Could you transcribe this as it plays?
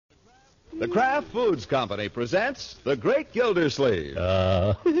The Kraft Foods Company presents The Great Gildersleeve.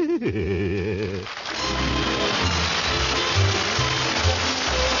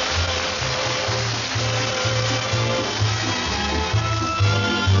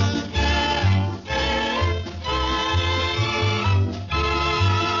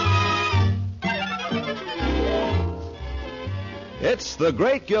 It's The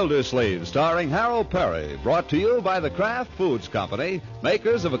Great Gildersleeve, starring Harold Perry, brought to you by the Kraft Foods Company,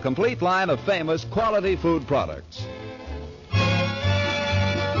 makers of a complete line of famous quality food products.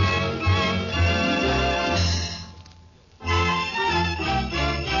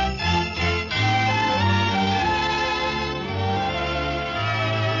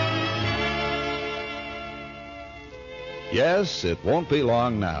 Yes, it won't be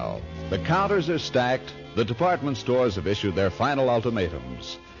long now. The counters are stacked. The department stores have issued their final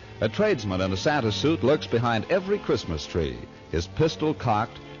ultimatums. A tradesman in a Santa suit lurks behind every Christmas tree, his pistol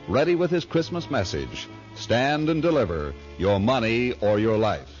cocked, ready with his Christmas message. Stand and deliver, your money or your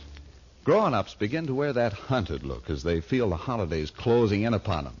life. Grown-ups begin to wear that hunted look as they feel the holidays closing in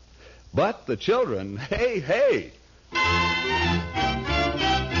upon them. But the children, hey!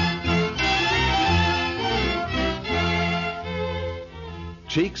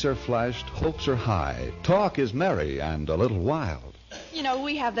 Cheeks are flushed, hopes are high, talk is merry and a little wild. You know,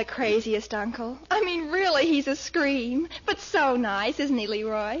 we have the craziest uncle. I mean, really, he's a scream. But so nice, isn't he,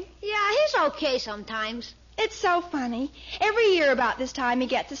 Leroy? Yeah, he's okay sometimes. It's so funny. Every year about this time he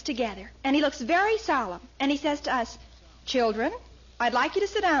gets us together, and he looks very solemn. And he says to us, "Children, I'd like you to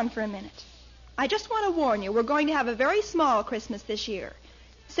sit down for a minute. I just want to warn you, we're going to have a very small Christmas this year.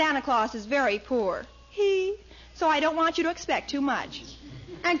 Santa Claus is very poor. So I don't want you to expect too much."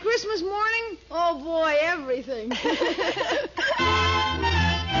 And Christmas morning? Oh, boy, everything.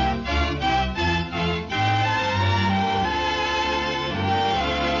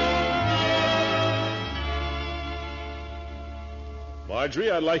 Marjorie,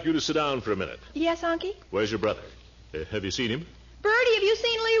 I'd like you to sit down for a minute. Yes, Unky? Where's your brother? Have you seen him? Bertie, have you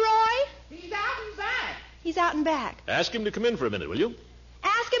seen Leroy? He's out and back. He's out and back. Ask him to come in for a minute, will you?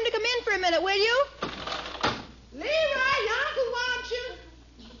 Ask him to come in for a minute, will you? Leroy, your uncle wants you.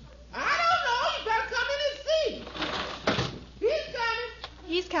 I don't know. You better come in and see. He's coming.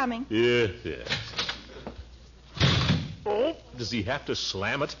 He's coming. Yeah. Oh, does he have to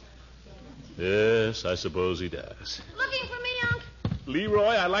slam it? Yes, I suppose he does. Looking for me, Unc?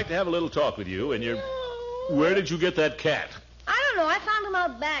 Leroy, I'd like to have a little talk with you, and Where did you get that cat? I don't know. I found him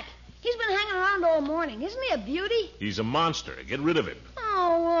out back. He's been hanging around all morning. Isn't he a beauty? He's a monster. Get rid of him.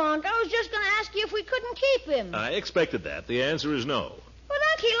 Oh, Unc, I was just going to ask you if we couldn't keep him. I expected that. The answer is no. But,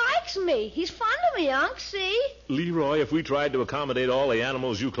 Unc, he likes me. He's fond of me, Unc, see? Leroy, if we tried to accommodate all the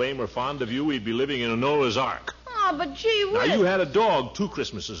animals you claim are fond of you, we'd be living in a Noah's Ark. Oh, but gee whiz. Now, you had a dog 2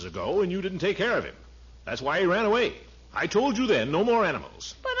 Christmases ago, and you didn't take care of him. That's why he ran away. I told you then, no more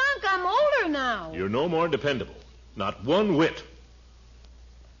animals. But, Unc, I'm older now. You're no more dependable. Not one whit.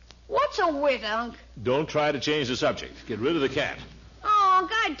 What's a wit, Unc? Don't try to change the subject. Get rid of the cat. Oh,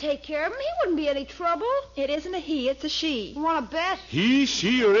 Unc, I'd take care of him. He wouldn't be any trouble. It isn't a he, it's a she. You want to bet? He,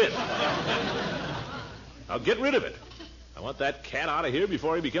 she, or it. Now get rid of it. I want that cat out of here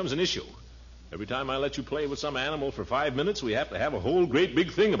before he becomes an issue. Every time I let you play with some animal for 5 minutes, we have to have a whole great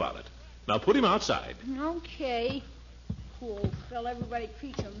big thing about it. Now put him outside. Okay. Poor old fella, everybody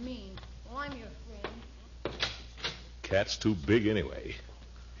treats him mean. Well, I'm your friend. Cat's too big anyway.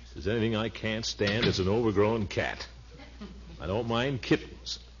 If there's anything I can't stand, it's an overgrown cat. I don't mind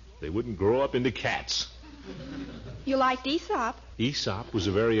kittens. They wouldn't grow up into cats. You liked Aesop. Aesop was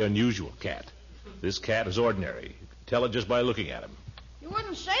a very unusual cat. This cat is ordinary. You can tell it just by looking at him. You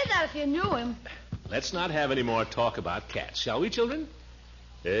wouldn't say that if you knew him. Let's not have any more talk about cats, shall we, children?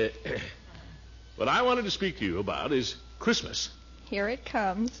 What I wanted to speak to you about is Christmas. Here it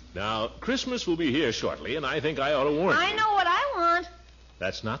comes. Now, Christmas will be here shortly, and I think I ought to warn you. I know what I want.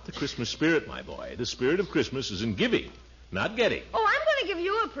 That's not the Christmas spirit, my boy. The spirit of Christmas is in giving, not getting. Oh, I'm going to give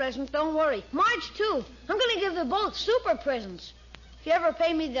you a present, don't worry. Marge, too. I'm going to give them both super presents. If you ever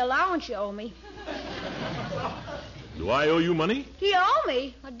pay me the allowance you owe me. Do I owe you money? You owe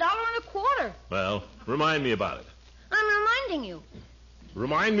me $1.25. Well, remind me about it. I'm reminding you.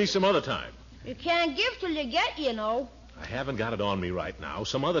 Remind me some other time. You can't give till you get, you know. I haven't got it on me right now.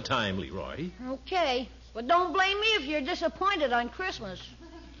 Some other time, Leroy. Okay. But don't blame me if you're disappointed on Christmas.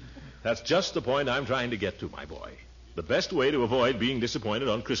 That's just the point I'm trying to get to, my boy. The best way to avoid being disappointed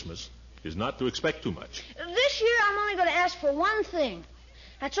on Christmas is not to expect too much. This year, I'm only going to ask for one thing.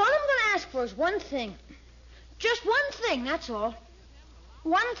 That's all I'm going to ask for is one thing. Just one thing, that's all.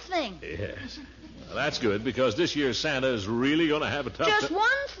 One thing. Yes. Well, that's good, because this year's Santa is really going to have a tough Just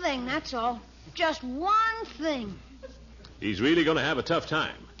one thing, that's all. Just one thing. He's really going to have a tough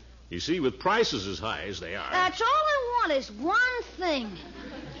time. You see, with prices as high as they are... That's all I want is one thing.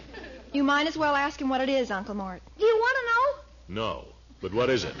 You might as well ask him what it is, Uncle Mort. Do you want to know? No. But what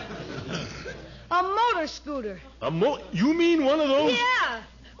is it? A motor scooter. You mean one of those? Yeah.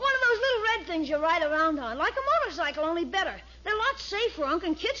 One of those little red things you ride around on. Like a motorcycle, only better. They're lots safer, Unc,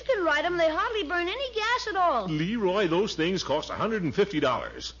 and kids can ride them. They hardly burn any gas at all. Leroy, those things cost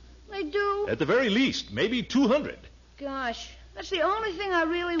 $150. They do? At the very least, maybe $200. Gosh, that's the only thing I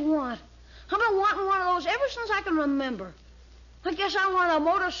really want. I've been wanting one of those ever since I can remember. I guess I want a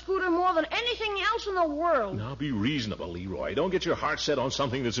motor scooter more than anything else in the world. Now, be reasonable, Leroy. Don't get your heart set on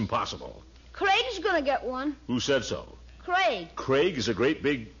something that's impossible. Craig's going to get one. Who said so? Craig. Craig is a great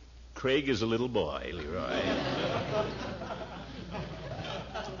big... Craig is a little boy, Leroy.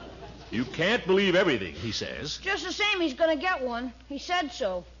 You can't believe everything he says. Just the same, he's going to get one. He said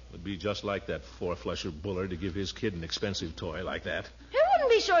so. It'd be just like that four-flusher Bullard to give his kid an expensive toy like that. It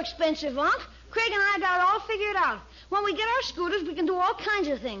wouldn't be so expensive, Unc. Craig and I got it all figured out. When we get our scooters, we can do all kinds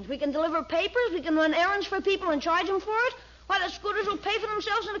of things. We can deliver papers, we can run errands for people and charge them for it. Why, the scooters will pay for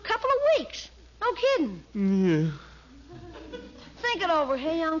themselves in a couple of weeks. No kidding. Yeah. Think it over,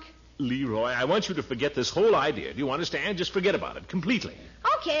 hey, Unc? Leroy, I want you to forget this whole idea. Do you understand? Just forget about it completely.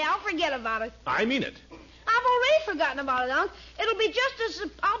 Okay, I'll forget about it. I mean it. I've already forgotten about it, Unc. It'll be just as...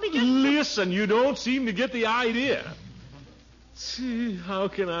 I'll be just... Listen, you don't seem to get the idea. See, how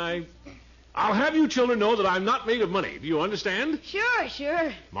can I... I'll have you children know that I'm not made of money. Do you understand?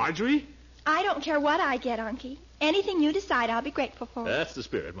 Sure. Marjorie? I don't care what I get, Unky. Anything you decide, I'll be grateful for. That's the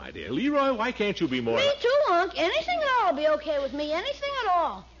spirit, my dear. Leroy, why can't you be more... Me too, Unc. Anything at all will be okay with me. Anything at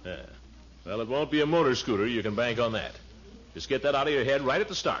all. Yeah. Well, it won't be a motor scooter. You can bank on that. Just get that out of your head right at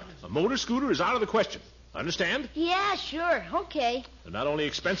the start. A motor scooter is out of the question. Understand? Yeah, sure. Okay. They're not only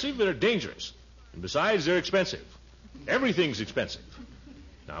expensive, they're dangerous. And besides, they're expensive. Everything's expensive.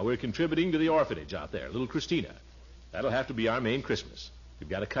 Now, we're contributing to the orphanage out there, little Christina. That'll have to be our main Christmas. We've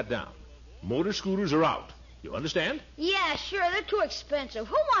got to cut down. Motor scooters are out. You understand? Yeah, sure. They're too expensive.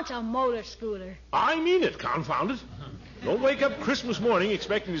 Who wants a motor scooter? I mean it, confound it. Don't wake up Christmas morning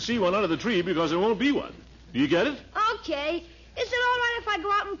expecting to see one under the tree because there won't be one. Do you get it? Okay. Is it all right if I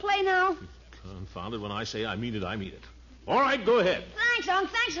go out and play now? Confound it, when I say I mean it, I mean it. All right, go ahead. Thanks, Unc.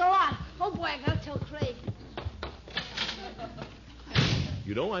 Thanks a lot. Oh, boy, I gotta tell Craig.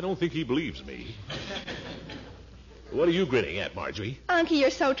 You know, I don't think he believes me. What are you grinning at, Marjorie? Unky,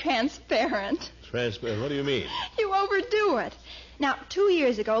 you're so transparent. Transparent? What do you mean? You overdo it. Now, 2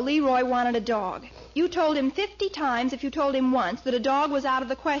 years ago, Leroy wanted a dog. You told him 50 times, if you told him once, that a dog was out of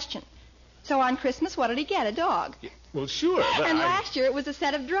the question. So on Christmas, what did he get? A dog. Well, sure, but And last year, it was a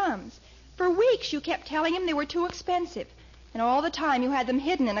set of drums. For weeks, you kept telling him they were too expensive. And all the time, you had them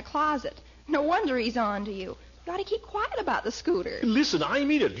hidden in a closet. No wonder he's on to you. You ought to keep quiet about the scooter. Listen, I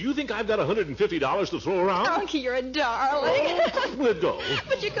mean it. Do you think I've got $150 to throw around? Unky, you're a darling. Oh, let go.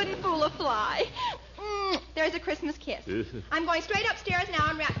 But you couldn't fool a fly. There's a Christmas kiss. I'm going straight upstairs now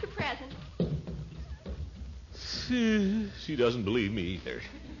and wrap your present. She doesn't believe me either.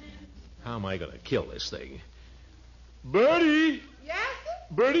 How am I going to kill this thing? Bertie! Yes, sir?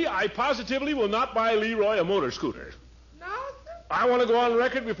 Bertie, I positively will not buy Leroy a motor scooter. No, sir? I want to go on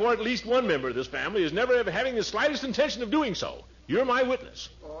record before at least one member of this family is never ever having the slightest intention of doing so. You're my witness.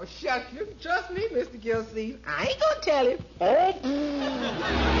 Oh, shucks. You can trust me, Mr. Gildersleeve. I ain't gonna tell him. Oh!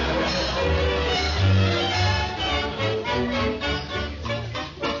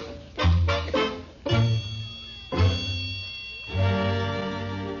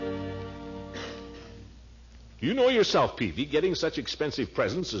 You know yourself, Peavy, getting such expensive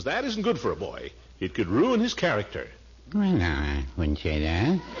presents as that isn't good for a boy. It could ruin his character. Well, no, I wouldn't say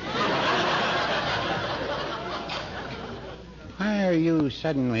that. Why are you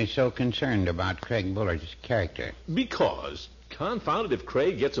suddenly so concerned about Craig Bullard's character? Because, confound it, if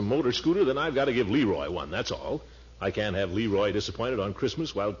Craig gets a motor scooter, then I've got to give Leroy one, that's all. I can't have Leroy disappointed on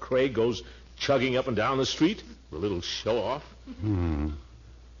Christmas while Craig goes chugging up and down the street for a little show-off.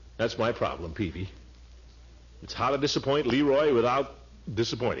 That's my problem, Peavy. It's how to disappoint Leroy without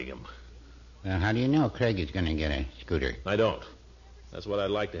disappointing him. Well, how do you know Craig is going to get a scooter? I don't. That's what I'd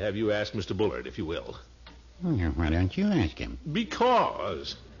like to have you ask Mr. Bullard, if you will. Well, why don't you ask him?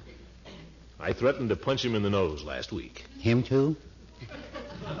 Because I threatened to punch him in the nose last week. Him too?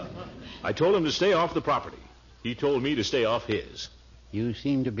 I told him to stay off the property. He told me to stay off his. You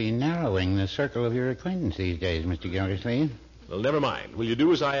seem to be narrowing the circle of your acquaintance these days, Mr. Gildersleeve. Well, never mind. Will you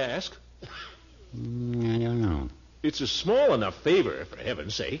do as I ask? I don't know. It's a small enough favor, for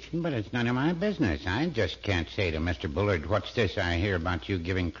heaven's sake. But it's none of my business. I just can't say to Mr. Bullard, what's this I hear about you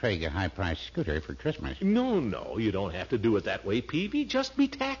giving Craig a high-priced scooter for Christmas? No, you don't have to do it that way, Peavy. Just be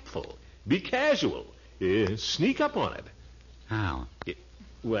tactful. Be casual. Sneak up on it. How?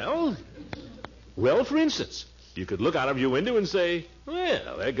 Well, for instance, you could look out of your window and say,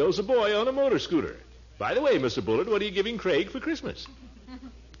 well, there goes a boy on a motor scooter. By the way, Mr. Bullard, what are you giving Craig for Christmas?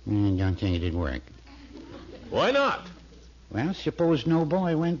 I don't think it'd work. Why not? Well, suppose no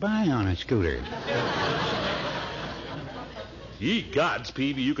boy went by on a scooter. Ye gods,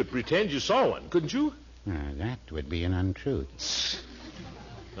 Peavy, you could pretend you saw one, couldn't you? That would be an untruth.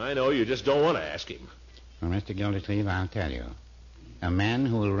 I know, you just don't want to ask him. Well, Mr. Gildersleeve, I'll tell you. A man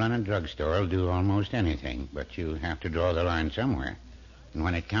who will run a drugstore will do almost anything, but you have to draw the line somewhere. And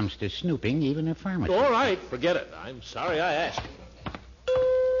when it comes to snooping, even a pharmacist... All right, forget it. I'm sorry I asked.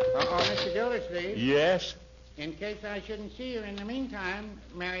 Mr. Gildersleeve? Yes? In case I shouldn't see you in the meantime,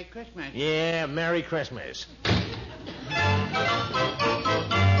 Merry Christmas. Yeah, Merry Christmas.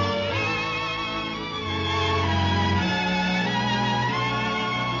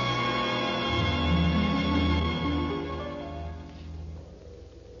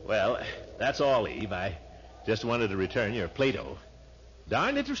 Well, that's all, Eve. I just wanted to return your Plato.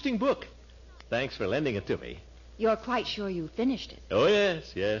 Darn interesting book. Thanks for lending it to me. You're quite sure you finished it? Oh,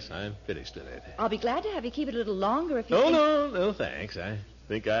 yes, I'm finished with it. I'll be glad to have you keep it a little longer if you Oh, think... no, thanks. I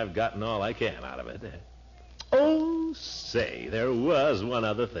think I've gotten all I can out of it. Oh, say, there was one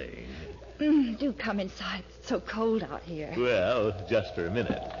other thing. Do come inside. It's so cold out here. Well, just for a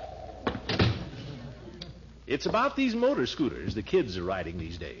minute. It's about these motor scooters the kids are riding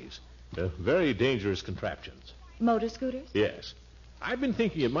these days. Very dangerous contraptions. Motor scooters? Yes. I've been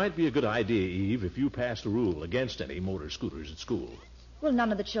thinking it might be a good idea, Eve, if you passed a rule against any motor scooters at school. Well,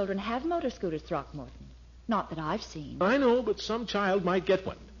 none of the children have motor scooters, Throckmorton. Not that I've seen. I know, but some child might get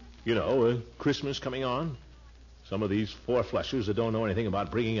one. You know, Christmas coming on. Some of these four-flushers that don't know anything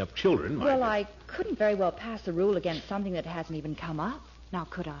about bringing up children might... Well, I couldn't very well pass a rule against something that hasn't even come up. Now,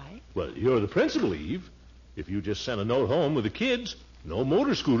 could I? Well, you're the principal, Eve. If you just sent a note home with the kids, no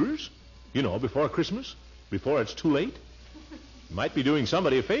motor scooters, you know, before Christmas, before it's too late, you might be doing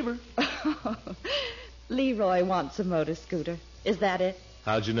somebody a favor. Leroy wants a motor scooter. Is that it?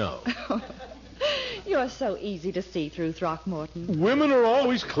 How'd you know? You're so easy to see through, Throckmorton. Women are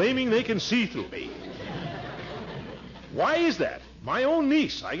always claiming they can see through me. Why is that? My own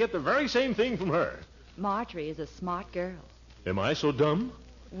niece. I get the very same thing from her. Marjorie is a smart girl. Am I so dumb?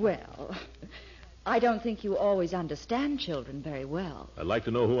 Well, I don't think you always understand children very well. I'd like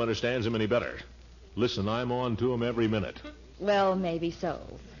to know who understands them any better. Listen, I'm on to them every minute. Well, maybe so.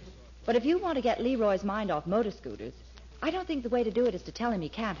 But if you want to get Leroy's mind off motor scooters, I don't think the way to do it is to tell him he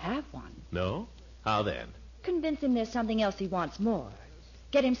can't have one. No? How then? Convince him there's something else he wants more.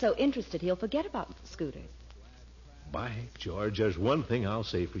 Get him so interested he'll forget about scooters. By George, there's one thing I'll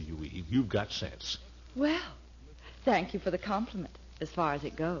say for you, Eve. You've got sense. Well, thank you for the compliment, as far as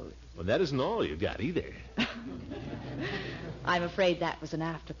it goes. Well, that isn't all you've got either. I'm afraid that was an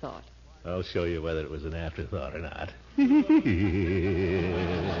afterthought. I'll show you whether it was an afterthought or not.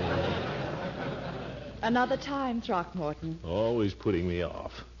 Another time, Throckmorton. Always putting me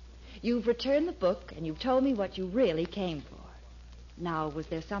off. You've returned the book, and you've told me what you really came for. Now, was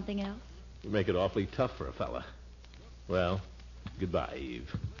there something else? You make it awfully tough for a fella. Well, goodbye,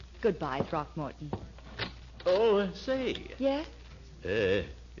 Eve. Goodbye, Throckmorton. Oh, say. Yes?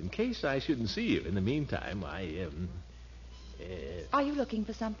 In case I shouldn't see you in the meantime, Are you looking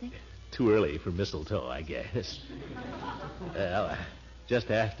for something? Too early for mistletoe, I guess. Well, I just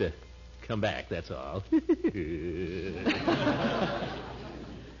have to come back, that's all.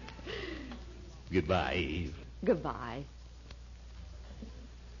 Goodbye, Eve. Goodbye.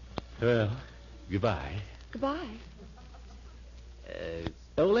 Well, goodbye. Goodbye.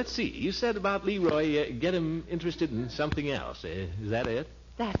 Let's see. You said about Leroy, get him interested in something else. Is that it?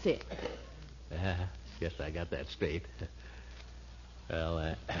 That's it. Guess I got that straight.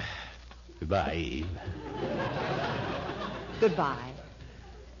 Well, goodbye, Eve. Goodbye.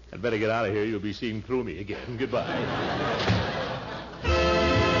 I'd better get out of here. You'll be seeing through me again. Goodbye.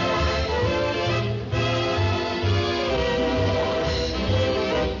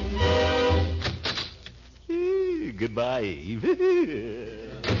 Goodbye, Eve.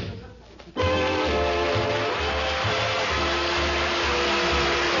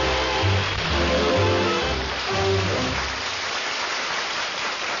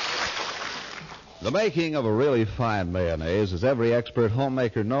 The making of a really fine mayonnaise, as every expert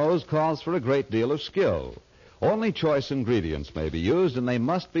homemaker knows, calls for a great deal of skill. Only choice ingredients may be used, and they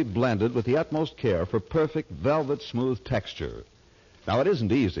must be blended with the utmost care for perfect velvet smooth texture. Now, it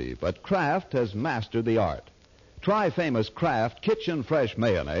isn't easy, but Kraft has mastered the art. Try famous Kraft Kitchen Fresh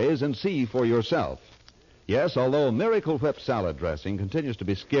Mayonnaise and see for yourself. Yes, although Miracle Whip salad dressing continues to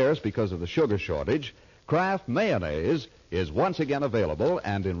be scarce because of the sugar shortage, Kraft Mayonnaise is once again available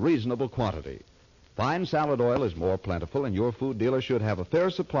and in reasonable quantity. Fine salad oil is more plentiful, and your food dealer should have a fair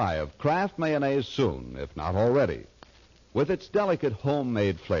supply of Kraft Mayonnaise soon, if not already. With its delicate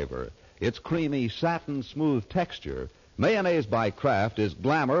homemade flavor, its creamy, satin-smooth texture, Mayonnaise by Kraft is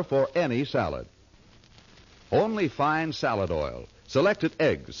glamour for any salad. Only fine salad oil, selected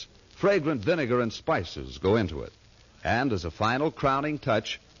eggs, fragrant vinegar, and spices go into it. And as a final crowning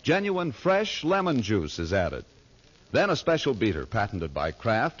touch, genuine fresh lemon juice is added. Then a special beater patented by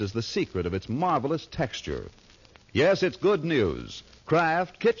Kraft is the secret of its marvelous texture. Yes, it's good news.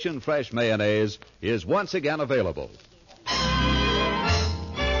 Kraft Kitchen Fresh Mayonnaise is once again available.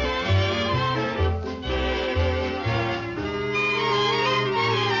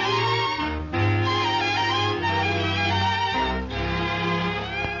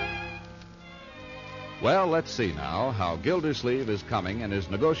 Well, let's see now how Gildersleeve is coming in his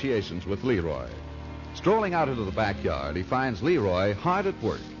negotiations with Leroy. Strolling out into the backyard, he finds Leroy hard at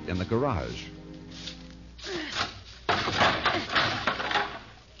work in the garage.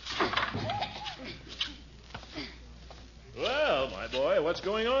 Well, my boy, what's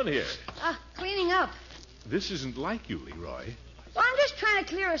going on here? Cleaning up. This isn't like you, Leroy. Well, I'm just trying to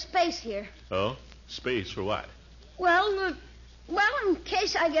clear a space here. Oh? Space for what? Well, in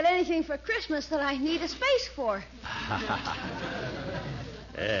case I get anything for Christmas that I need a space for.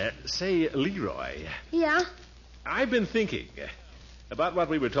 Say, Leroy. Yeah? I've been thinking about what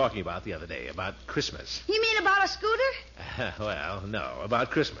we were talking about the other day, about Christmas. You mean about a scooter? Well, no,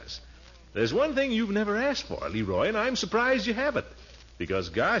 about Christmas. There's one thing you've never asked for, Leroy, and I'm surprised you haven't. Because,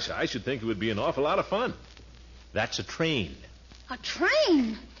 gosh, I should think it would be an awful lot of fun. That's a train. A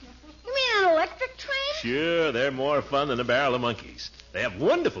train? You mean an electric train? Sure, they're more fun than a barrel of monkeys. They have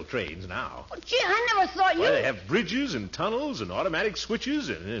wonderful trains now. Oh, gee, I never thought you... Why, they have bridges and tunnels and automatic switches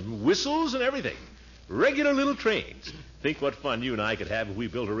and whistles and everything. Regular little trains. Think what fun you and I could have if we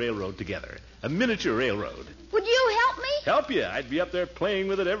built a railroad together. A miniature railroad. Would you help me? Help you? I'd be up there playing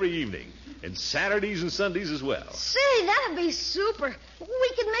with it every evening. And Saturdays and Sundays as well. Say, that'd be super.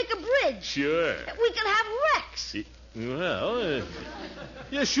 We could make a bridge. Sure. We could have wrecks. Well,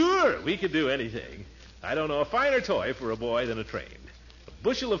 yeah, sure. We could do anything. I don't know a finer toy for a boy than a train. A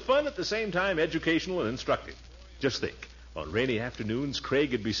bushel of fun at the same time educational and instructive. Just think. On rainy afternoons,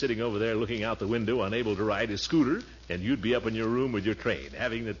 Craig would be sitting over there looking out the window, unable to ride his scooter, and you'd be up in your room with your train,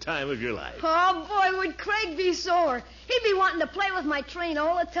 having the time of your life. Oh, boy, would Craig be sore. He'd be wanting to play with my train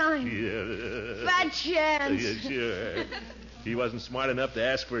all the time. Yeah. Bad chance. Yeah, sure. He wasn't smart enough to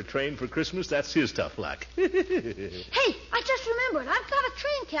ask for a train for Christmas. That's his tough luck. Hey, I just remembered. I've got a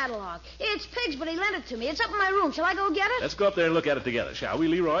train catalog. It's Pig's, but he lent it to me. It's up in my room. Shall I go get it? Let's go up there and look at it together, shall we,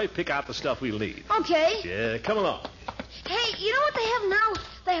 Leroy? Pick out the stuff we'll need. Okay. Yeah, come along. Hey, you know what they have now?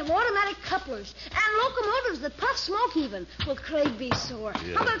 They have automatic couplers and locomotives that puff smoke even. Will Craig be sore?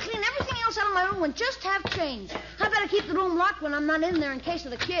 Yeah. I'm going to clean everything else out of my room and just have trains. I better keep the room locked when I'm not in there in case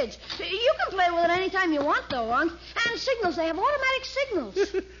of the kids. You can play with it anytime you want, though, Unc. And signals. They have automatic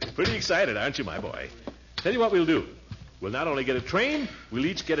signals. Pretty excited, aren't you, my boy? Tell you what we'll do. We'll not only get a train, we'll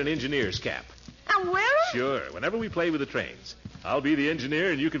each get an engineer's cap. And wear them? Sure, whenever we play with the trains. I'll be the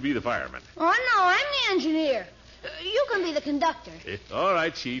engineer and you can be the fireman. Oh, no, I'm the engineer. You can be the conductor. All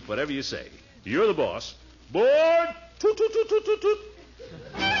right, Chief, whatever you say. You're the boss. Board! Toot, toot, toot, toot, toot, toot.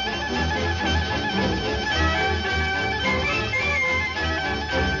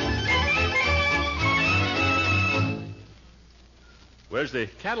 Where's the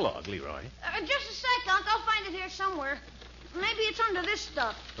catalog, Leroy? Just a sec, Unc. I'll find it here somewhere. Maybe it's under this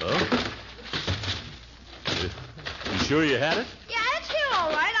stuff. Oh? You sure you had it? Yeah, it's here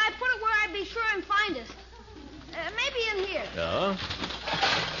all right. I put it where I'd be sure and find it. Maybe in here. Oh?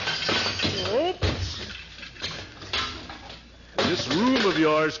 Oops. This room of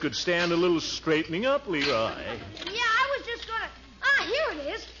yours could stand a little straightening up, Leroy. Yeah, I was just going to... here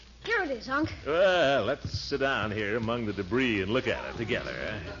it is. Here it is, Unc. Well, let's sit down here among the debris and look at it together.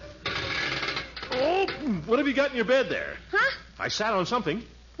 Oh, what have you got in your bed there? Huh? I sat on something.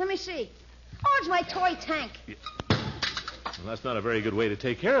 Let me see. Oh, it's my toy tank. Well, that's not a very good way to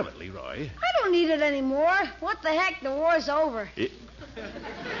take care of it, Leroy. I don't need it anymore. What the heck? The war's over.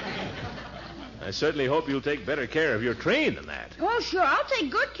 I certainly hope you'll take better care of your train than that. Oh, sure. I'll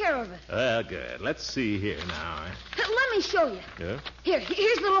take good care of it. Well, good. Let's see here now. Let me show you. Yeah?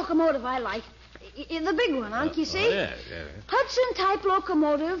 Here's the locomotive I like. The big one, Unc, you see? Yeah. Hudson-type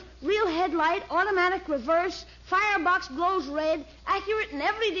locomotive, real headlight, automatic reverse, firebox glows red, accurate in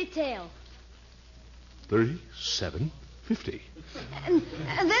every detail. $37.50. And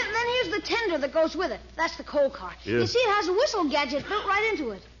then here's the tender that goes with it. That's the coal car. Yeah. You see, it has a whistle gadget built right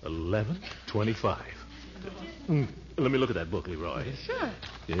into it. $11.25. Let me look at that book, Leroy. Sure.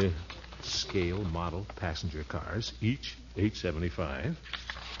 Yeah. Scale model passenger cars, each $8.75.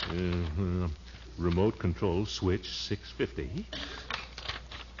 Remote control switch, $6.50.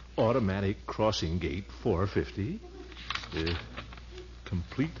 Automatic crossing gate, $4.50.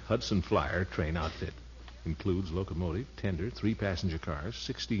 Complete Hudson Flyer train outfit. Includes locomotive, tender, 3 passenger cars,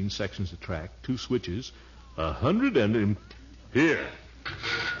 16 sections of track, 2 switches, 100 and... Here.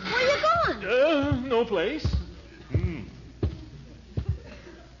 Where you going? No place.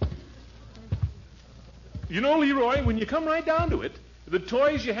 You know, Leroy, when you come right down to it, the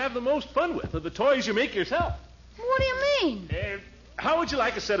toys you have the most fun with are the toys you make yourself. What do you mean? How would you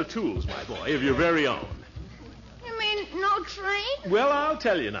like a set of tools, my boy, of your very own? You mean no train? Well, I'll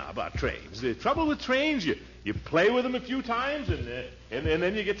tell you now about trains. The trouble with trains, you play with them a few times, and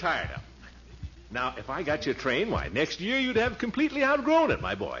then you get tired of them. Now, if I got your train, why, next year you'd have completely outgrown it,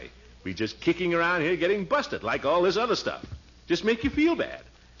 my boy. Be just kicking around here getting busted like all this other stuff. Just make you feel bad.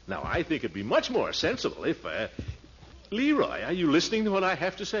 Now, I think it'd be much more sensible if... Leroy, are you listening to what I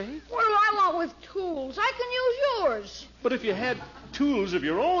have to say? What do I want with tools? I can use yours. But if you had tools of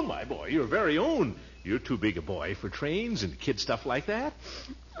your own, my boy, your very own, you're too big a boy for trains and kid stuff like that.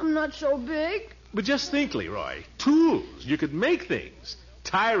 I'm not so big. But just think, Leroy. Tools. You could make things.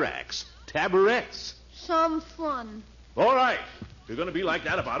 Tie racks, tabourets. Some fun. All right. If you're going to be like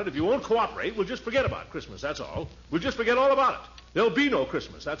that about it, if you won't cooperate, we'll just forget about Christmas, that's all. We'll just forget all about it. There'll be no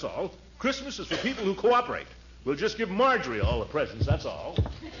Christmas, that's all. Christmas is for people who cooperate. We'll just give Marjorie all the presents, that's all.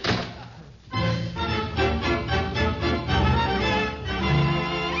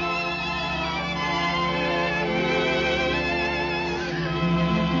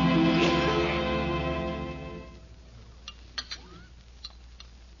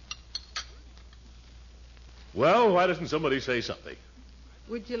 Well, why doesn't somebody say something?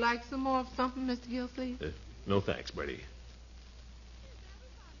 Would you like some more of something, Mr. Gildersleeve? No thanks, Bertie.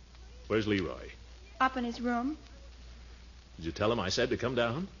 Where's Leroy? Up in his room. Did you tell him I said to come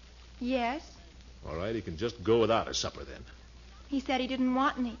down? Yes. All right, he can just go without his supper then. He said he didn't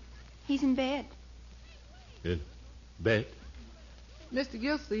want any. He's in bed. In bed? Mr.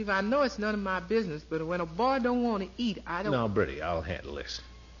 Gildersleeve, I know it's none of my business, but when a boy don't want to eat, I don't... Now, Bertie, I'll handle this.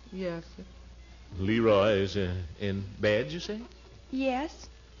 Yes, sir. Leroy is in bed, you say? Yes.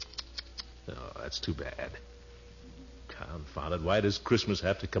 Oh, that's too bad. Confounded. Why does Christmas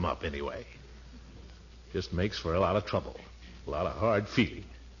have to come up anyway? Just makes for a lot of trouble. A lot of hard feeling.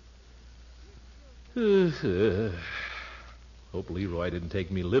 Hope Leroy didn't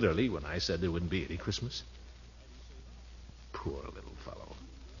take me literally when I said there wouldn't be any Christmas. Poor little fellow.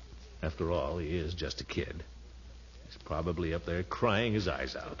 After all, he is just a kid. He's probably up there crying his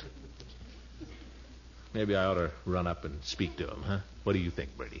eyes out. Maybe I ought to run up and speak to him, huh? What do you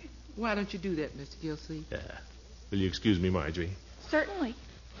think, Bertie? Why don't you do that, Mr. Gildersleeve? Yeah. Will you excuse me, Marjorie? Certainly.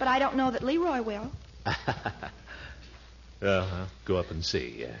 But I don't know that Leroy will. Well, I'll go up and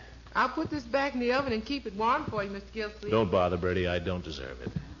see. I'll put this back in the oven and keep it warm for you, Mr. Gildersleeve. Don't bother, Bertie. I don't deserve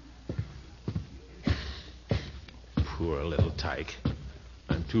it. Poor little tyke.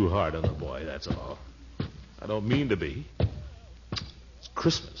 I'm too hard on the boy, that's all. I don't mean to be. It's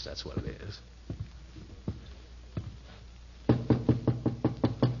Christmas, that's what it is.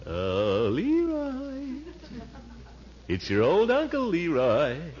 Oh, Leroy. It's your old Uncle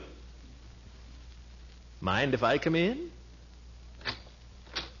Leroy. Mind if I come in?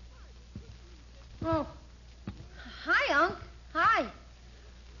 Oh. Hi, Unc. Hi.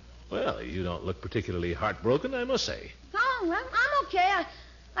 Well, you don't look particularly heartbroken, I must say. Oh, well, I'm okay.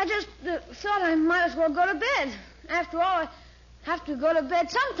 I just thought I might as well go to bed. After all, I have to go to bed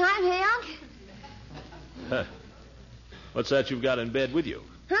sometime, hey, Unc? Huh. What's that you've got in bed with you?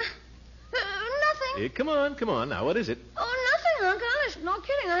 Huh? Nothing. Hey, come on. Now, what is it? Oh, nothing, Unc. Honest, no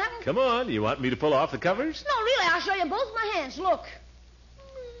kidding. I haven't... Come on. You want me to pull off the covers? No, really, I'll show you both my hands. Look.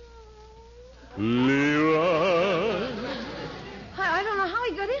 Leroy. I don't know how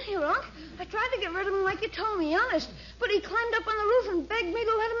he got in here, Unc. I tried to get rid of him like you told me, honest. But he climbed up on the roof and begged me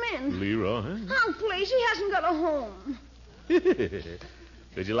to let him in. Leroy? Unc, please, he hasn't got a home.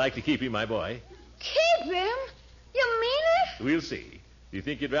 Would you like to keep him, my boy? Keep him? You mean it? We'll see. Do you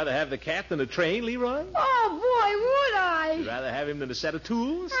think you'd rather have the cat than a train, Leroy? Oh, boy, would I? You'd rather have him than a set of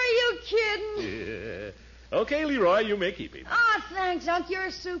tools? Are you kidding? Yeah. Okay, Leroy, you may keep him. Oh, thanks, Unc. You're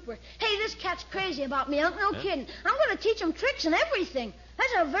super. Hey, this cat's crazy about me, Unc. No kidding. I'm going to teach him tricks and everything.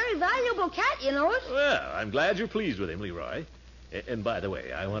 That's a very valuable cat, you know it? Well, I'm glad you're pleased with him, Leroy. And by the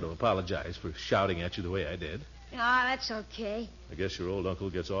way, I want to apologize for shouting at you the way I did. Ah, that's okay. I guess your old uncle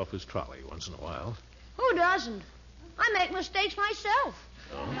gets off his trolley once in a while. Who doesn't? I make mistakes myself.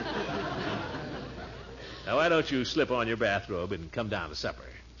 Now, why don't you slip on your bathrobe and come down to supper?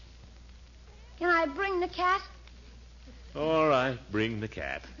 Can I bring the cat? All right, bring the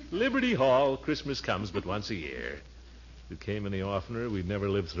cat. Liberty Hall, Christmas comes but once a year. If it came any oftener, we'd never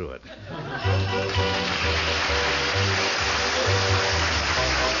live through it.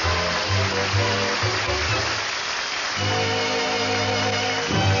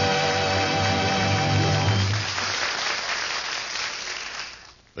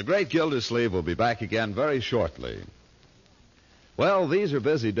 The great Gildersleeve will be back again very shortly. Well, these are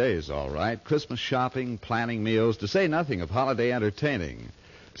busy days, all right. Christmas shopping, planning meals, to say nothing of holiday entertaining.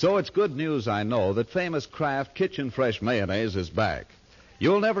 So it's good news, I know, that famous Kraft Kitchen Fresh Mayonnaise is back.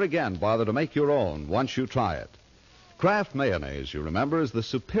 You'll never again bother to make your own once you try it. Kraft Mayonnaise, you remember, is the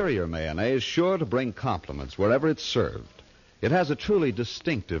superior mayonnaise sure to bring compliments wherever it's served. It has a truly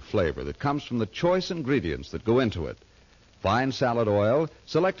distinctive flavor that comes from the choice ingredients that go into it. Fine salad oil,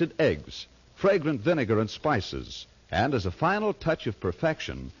 selected eggs, fragrant vinegar and spices, and as a final touch of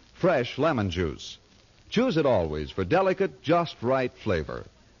perfection, fresh lemon juice. Choose it always for delicate, just right flavor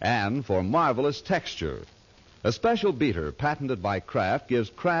and for marvelous texture. A special beater patented by Kraft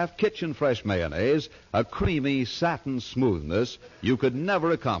gives Kraft Kitchen Fresh Mayonnaise a creamy satin smoothness you could never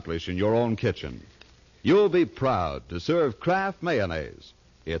accomplish in your own kitchen. You'll be proud to serve Kraft Mayonnaise.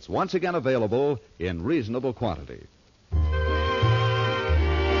 It's once again available in reasonable quantity.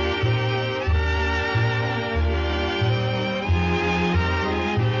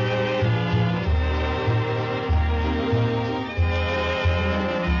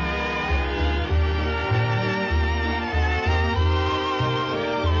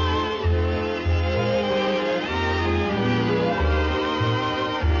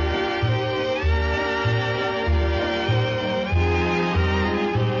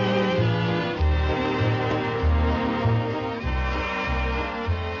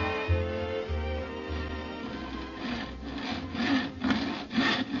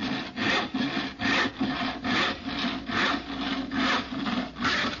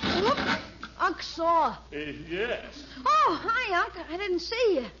 Yes. Oh, hi, Unc. I didn't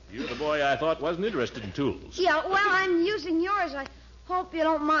see you. You're the boy I thought wasn't interested in tools. Yeah, well, I'm using yours. I hope you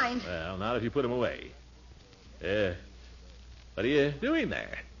don't mind. Well, not if you put them away. What are you doing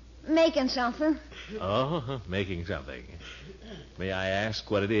there? Making something. Oh, making something. May I ask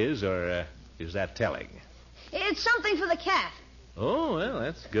what it is, or is that telling? It's something for the cat. Oh, well,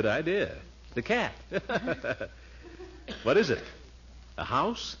 that's a good idea. The cat. What is it? A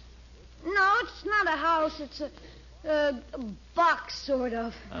house? No, it's not a house. It's a box, sort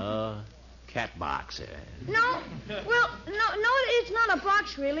of. Cat box. No, well, no, it's not a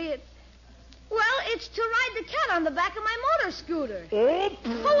box, really. It's to ride the cat on the back of my motor scooter. I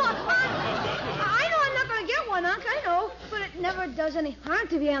know I'm not going to get one, Unc, I know. But it never does any harm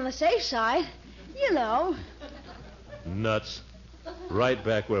to be on the safe side. You know. Nuts. Right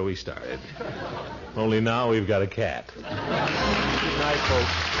back where we started. Only now we've got a cat. Good night,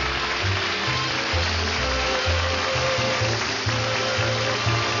 folks.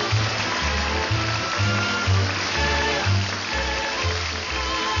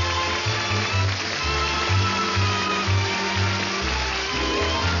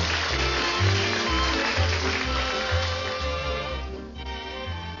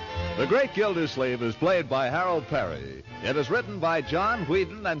 The Great Gildersleeve is played by Harold Perry. It is written by John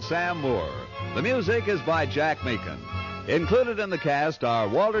Whedon and Sam Moore. The music is by Jack Meakin. Included in the cast are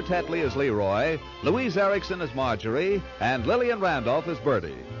Walter Tetley as Leroy, Louise Erickson as Marjorie, and Lillian Randolph as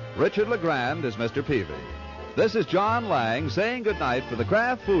Bertie. Richard LeGrand is Mr. Peavy. This is John Lang saying goodnight for the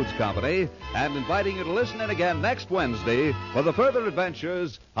Kraft Foods Company and inviting you to listen in again next Wednesday for the further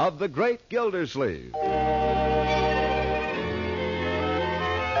adventures of the Great Gildersleeve.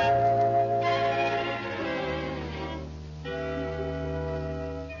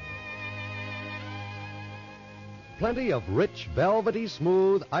 Plenty of rich, velvety,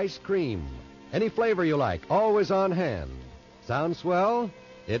 smooth ice cream. Any flavor you like, always on hand. Sound swell?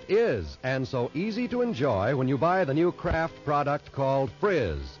 It is, and so easy to enjoy when you buy the new Kraft product called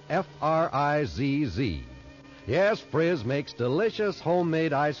Frizz, F-R-I-Z-Z. Yes, Frizz makes delicious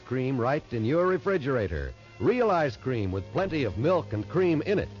homemade ice cream right in your refrigerator. Real ice cream with plenty of milk and cream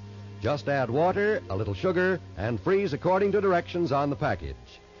in it. Just add water, a little sugar, and freeze according to directions on the package.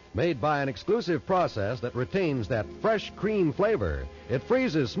 Made by an exclusive process that retains that fresh cream flavor, it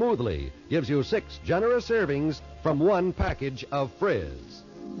freezes smoothly, gives you 6 generous servings from one package of Frizz.